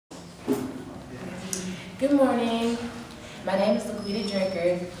Good morning. My name is Laquita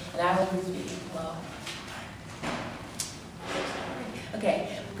Drinkard, and I will be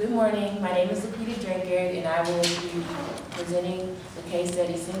Good morning. My name is Laquita Drinkard, and I will be presenting the case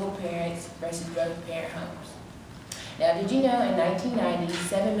study "Single Parents versus Broken Parent Homes." Now, did you know in 1990,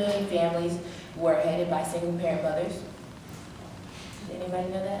 7 million families were headed by single-parent mothers? Did anybody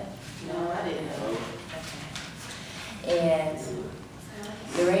know that? No, I didn't know. Okay. And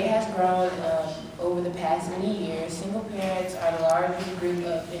the rate has grown over the past many years. Single parents are the largest group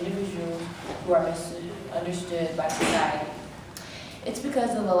of individuals who are misunderstood by society. It's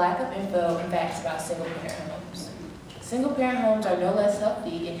because of the lack of info and facts about single-parent homes. Single-parent homes are no less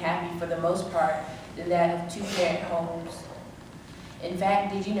healthy and happy for the most part than that of two-parent homes. In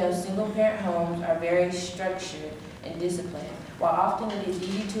fact, did you know single-parent homes are very structured and disciplined, while often it is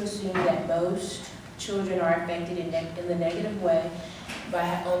easy to assume that most children are affected in the negative way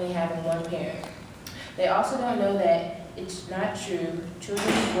by only having one parent. They also don't know that it's not true.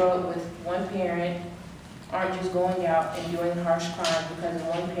 Children who grow up with one parent aren't just going out and doing harsh crimes because of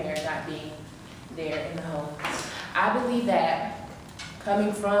one parent not being there in the home. I believe that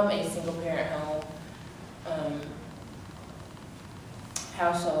coming from a single-parent home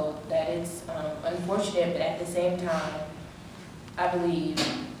household, that it's unfortunate, but at the same time, I believe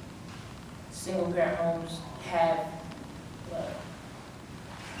single-parent homes have,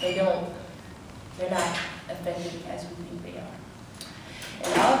 they're not effective as we think they are.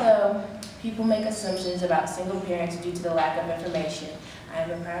 And although people make assumptions about single parents due to the lack of information, I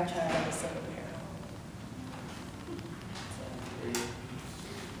am a proud child of a single parent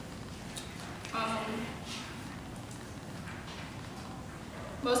home.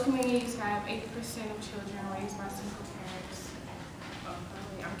 Most communities have 80% of children raised by single parents.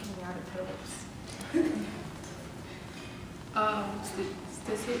 I'm Kenyarra Phillips.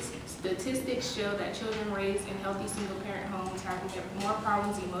 Statistics show that children raised in healthy single-parent homes have more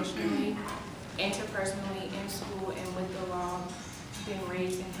problems emotionally, interpersonally, in school, and with the law than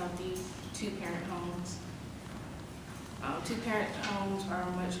raised in healthy two-parent homes. Two-parent homes are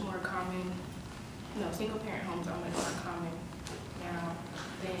much more common. No, single-parent homes are much more common now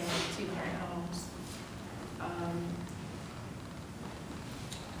than two-parent homes.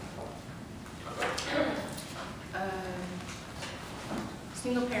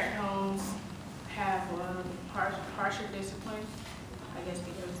 Single-parent homes have harsher discipline, I guess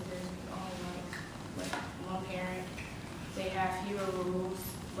because there's only like one parent. They have fewer rules,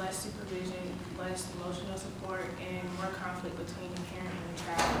 less supervision, less emotional support, and more conflict between the parent and the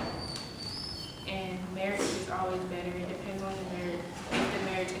child. And marriage is always better. It depends on the marriage, if the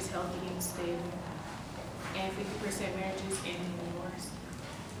marriage is healthy and stable. And 50% marriages end in divorce.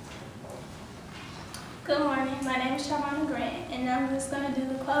 Good morning, my name is Charvonna Grant, and I'm just going to do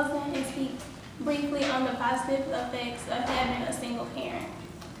the closing and speak briefly on the positive effects of having a single parent.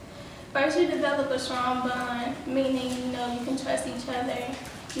 First, you develop a strong bond, meaning you can trust each other.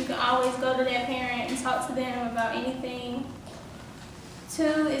 You can always go to that parent and talk to them about anything. Two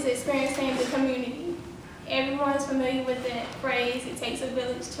is experiencing the community. Everyone is familiar with that phrase, it takes a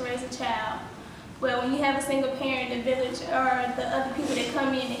village to raise a child. Well, when you have a single parent, the village or the other people that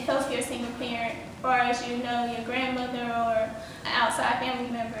come in and help your single parent, as far as your grandmother or an outside family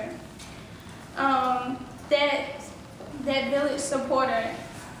member. That village supporter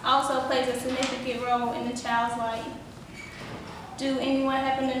also plays a significant role in the child's life. Do anyone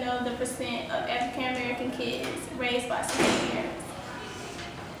happen to know the percent of African American kids raised by single parents?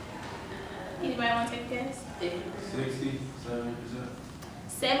 Anybody want to take a guess? 60, 70%.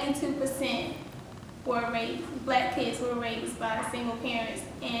 72% were raised, black kids were raised by single parents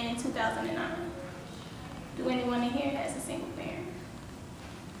in 2009. Do anyone in here has a single parent?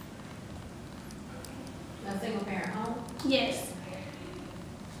 A single parent home? Yes.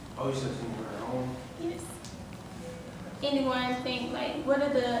 Oh, you said single parent home? Yes. Anyone think, what are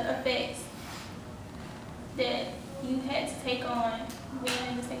the effects that you had to take on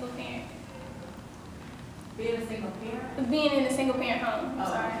being a single parent? Being a single parent? Being in a single parent home, I'm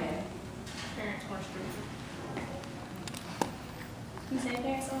sorry. Okay. Parents more strict. You said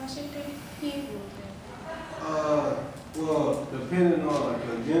parents are stricter? You? Well, depending on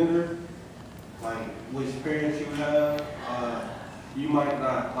the gender, which parents you have, you might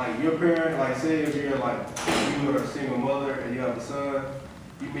not, your parent, say if you're you are a single mother and you have a son,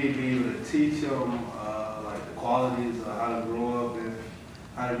 you may be able to teach them the qualities of how to grow up and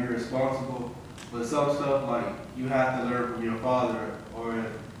how to be responsible. But some stuff you have to learn from your father, or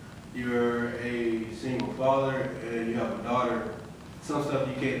if you're a single father and you have a daughter, some stuff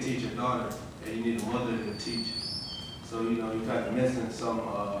you can't teach a daughter and you need a mother to teach. So, you kind of missing some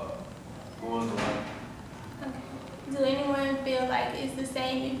more of do anyone feel like it's the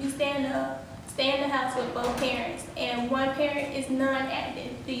same if you stay in the house with both parents and one parent is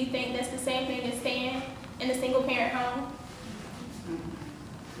non-active? Do you think that's the same thing as staying in a single parent home?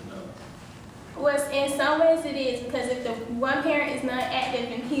 Well, in some ways it is, because if the one parent is not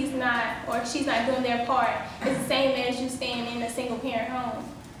active and he's not, or she's not doing their part, it's the same as you staying in a single parent home,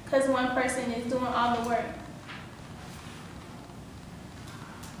 because one person is doing all the work.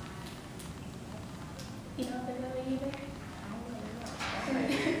 You don't think that way either? I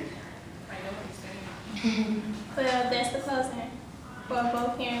know what you're saying. Well, that's the closing for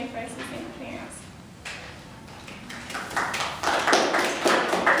both parents versus single parents.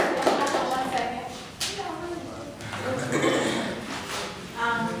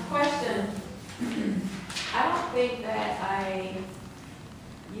 Question. I don't think that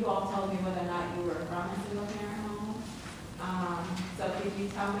you all told me whether or not you were from a single parent home. So could you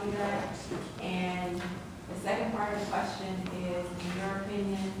tell me that? And the second part of the question is, in your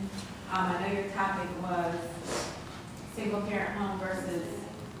opinion, I know your topic was single parent home versus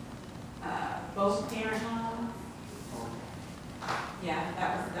both parent homes. Yeah, that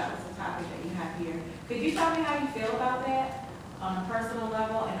was the topic that you have here. Could you tell me how you feel about that on a personal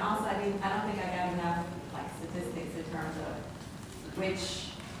level? And also, I don't think I got enough like statistics in terms of which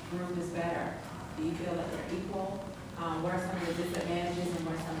group is better. Do you feel that they're equal? What are some of the disadvantages and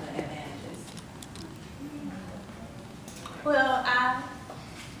what are some of the advantages? Well, I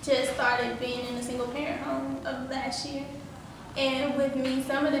just started being in a single parent home of last year. And with me,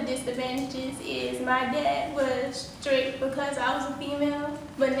 some of the disadvantages is my dad was strict because I was a female.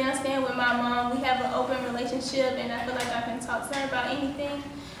 But now staying with my mom, we have an open relationship and I feel like I can talk to her about anything.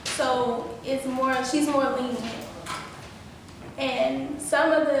 So she's more lenient. And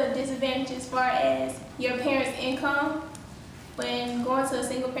some of the disadvantages as far as your parents' income, when going to a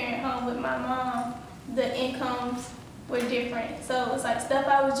single parent home with my mom, the incomes were different. So it was like stuff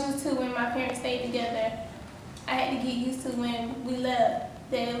I was used to when my parents stayed together, I had to get used to when we left.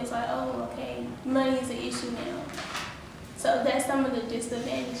 That it was like, oh, okay, money is an issue now. So that's some of the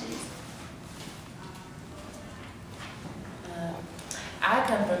disadvantages. I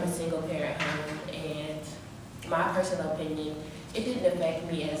come from a single parent home, and my personal opinion, it didn't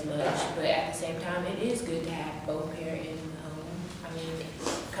affect me as much, but at the same time, it is good to have both parents in the home. I mean,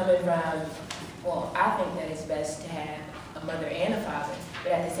 coming from, well, I think that it's best to have a mother and a father,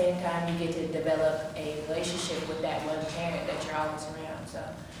 but at the same time, you get to develop a relationship with that one parent that you're always around. So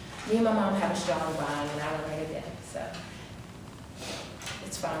me and my mom have a strong bond, and I love her to death, so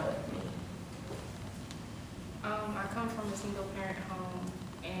it's fine with me. I come from a single parent home,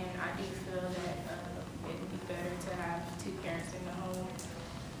 and I do feel that it would be better to have two parents in the home.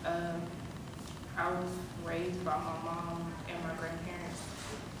 I was raised by my mom and my grandparents,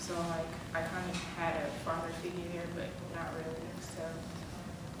 so like I kind of had a father figure there, but not really. So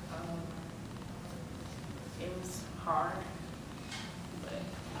it was hard, but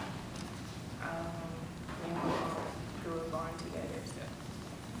me and my mom grew a bond together. So.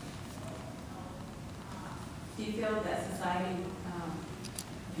 Do you feel that society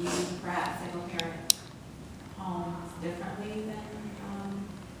views perhaps single parent homes differently than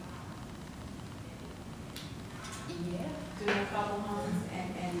doing a couple homes,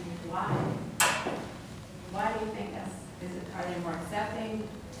 and why? Why do you think that's? Are they more accepting?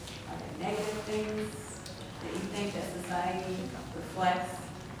 Are they negative things that you think that society reflects?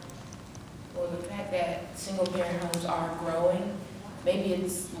 Well, the fact that single parent homes are growing, maybe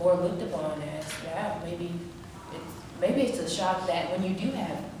it's more looked upon as, yeah, maybe it's a shock that when you do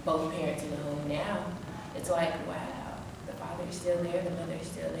have both parents in the home now, it's like, wow, the father is still there, the mother is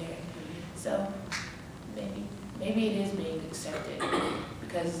still there. So maybe it is being accepted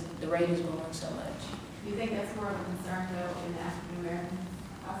because the rate is growing so much. Do you think that's more of a concern though in the African American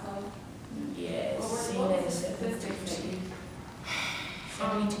household? Yes, Well, seen what at was the statistics that you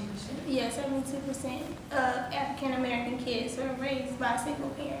 72%. Yeah, 72% of African American kids were raised by single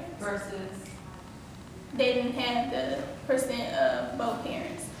parents. versus? They didn't have the percent of both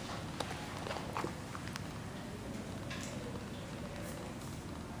parents.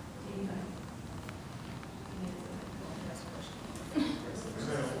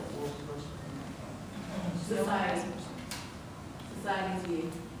 Society's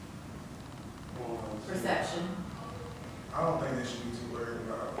view, perception. I don't think they should be too worried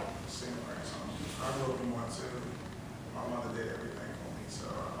about single parents. I grew up in one too. My mother did everything for me, so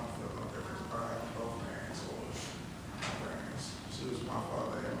I don't feel no difference about having both parents or my parents. She was my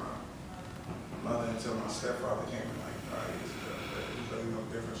father and my mother until my stepfather came in like 5 years ago. But it was really no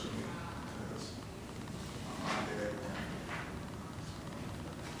difference for me because my mom did everything.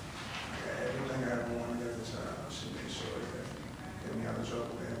 I got everything I ever wanted as a child. She made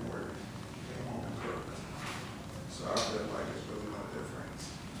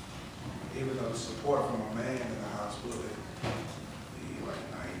support from a man in the house would be like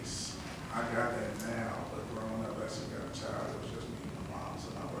nice. I got that now, but growing up as a child, it was just me and my moms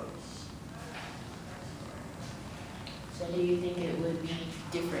and my brothers. So do you think it would be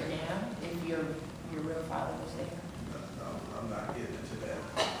different now if your real father was there? No, I'm not getting into that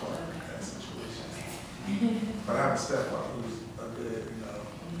part of that situation. But I have a stepfather who's a good,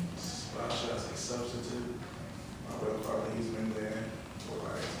 should I say substitute. My real father, he's been there for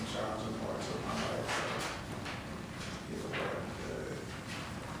like some challenging parts of my life, so he's a very good.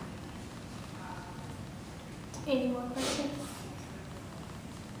 Any more questions?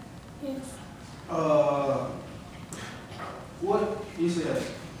 Yes. What you said?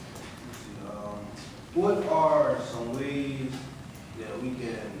 What are some ways that we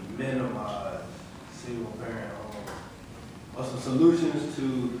can minimize single parent homes, or some solutions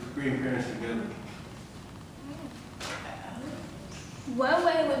to bring parents together? One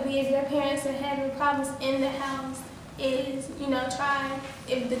way would be if your parents are having problems in the house is, try,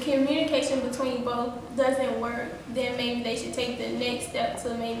 if the communication between both doesn't work, then maybe they should take the next step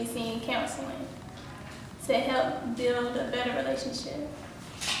to maybe seeing counseling to help build a better relationship.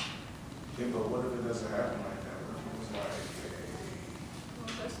 Yeah, but what if it doesn't happen like that? What if it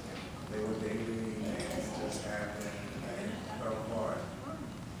was like they were dating and it just happened and they fell apart?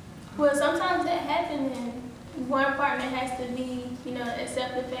 Well, sometimes that happens and one partner has to be,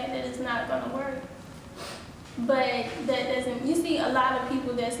 accept the fact that it's not going to work. But that doesn't, you see a lot of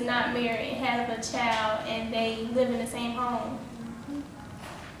people that's not married and have a child and they live in the same home.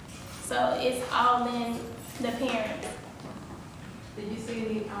 So it's all in the parents. Did you see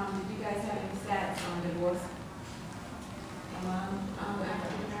any, did you guys have any stats on divorce?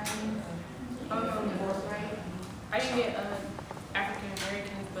 African Americans? Divorce rate? I didn't get African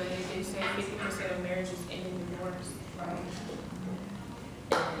Americans, but it did say 50% of marriages end in divorce. Right.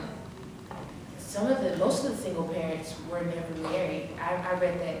 Most of the single parents were never married. I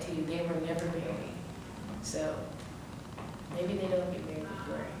read that too. They were never married. So maybe they don't get married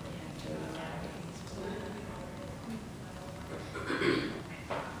before they have children nowadays.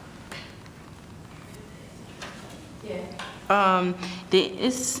 Yeah.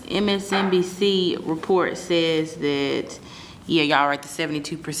 This MSNBC report says that, y'all are at the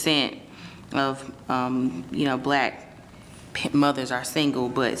 72% of, black mothers are single,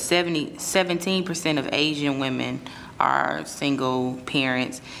 but 17% of Asian women are single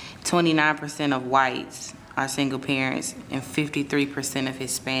parents, 29% of whites are single parents, and 53% of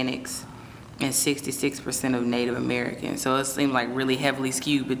Hispanics, and 66% of Native Americans. So it seems like really heavily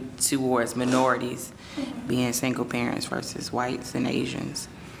skewed towards minorities being single parents versus whites and Asians.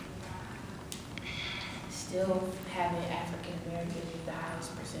 Still having African Americans is the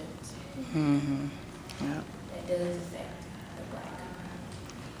highest percentage. Mm-hmm. Yep. That does affect the black.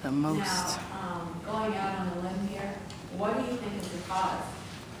 The most. Now, going out on a limb here, what do you think is the cause?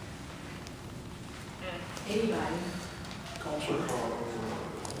 Anybody?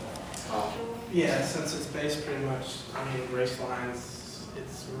 Yeah, since it's based pretty much, race lines,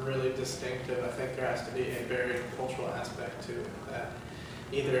 it's really distinctive. I think there has to be a very cultural aspect to it, that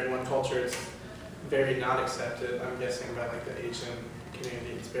either in one culture it's very not accepted. I'm guessing by like the Asian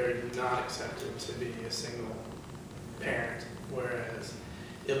community, it's very not accepted to be a single parent, whereas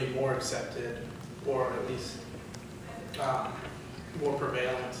it'll be more accepted, or at least more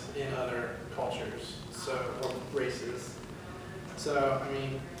prevalent in other cultures, or races. So,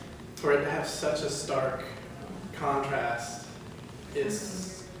 for it to have such a stark contrast, there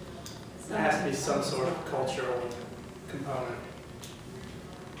has to be some sort of cultural component.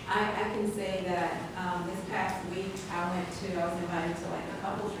 I can say that this past week I was invited to like a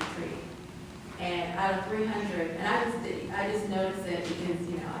couples retreat, and out of 300, and I just noticed it because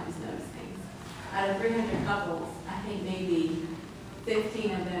I just noticed things. Out of 300 couples, I think maybe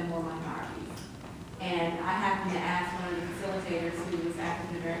 15 of them were minorities. And I happened to ask one of the facilitators, who was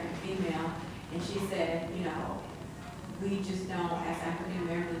African American female, and she said, we just don't, as African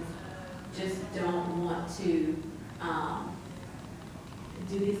Americans, just don't want to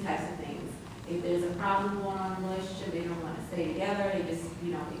do these types of things. If there's a problem going on in a relationship, they don't want to stay together. They just,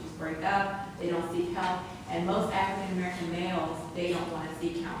 they just break up. They don't seek help. And most African American males, they don't want to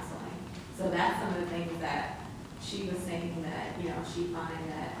seek counseling. So that's some of the things that she was saying that, she find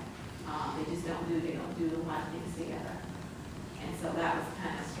that they don't do a lot of things together. And so that was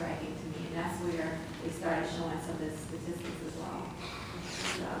kind of striking to me. And that's where they started showing some of the statistics as well.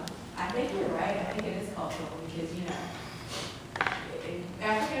 So I think you're right. I think it is cultural because,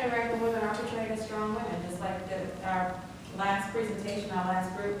 African American women are portrayed as strong women, just like our last presentation, our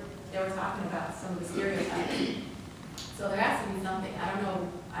last group, they were talking about some of the stereotypes. So there has to be something. I don't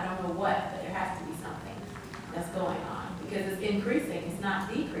know what, but there has to be that's going on, because it's increasing, it's not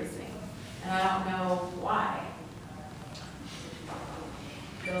decreasing, and I don't know why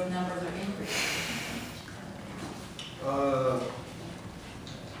those numbers are increasing.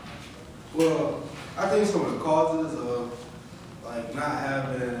 Well, I think some of the causes of like not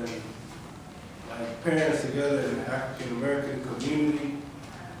having like parents together in the African American community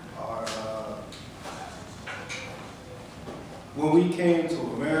are when we came to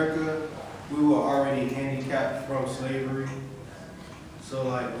America, we were already handicapped from slavery. So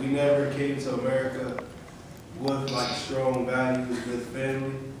like we never came to America with like strong values with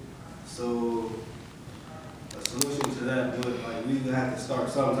family. So a solution to that would like we would have to start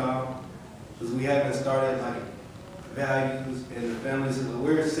sometime. Because we haven't started like values in the families.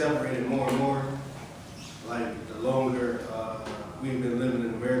 We're separated more and more. Like the longer we've been living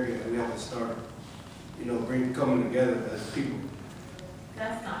in America, and we have to start, coming together as people.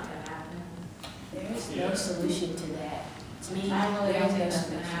 That's not gonna happen. There's no solution to that. To me, I really don't think there's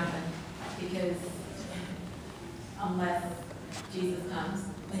that's no gonna solution. happen, because unless Jesus comes,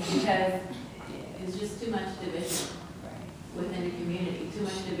 because it's just too much division within the community, too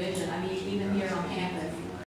much division. I mean, even here on campus,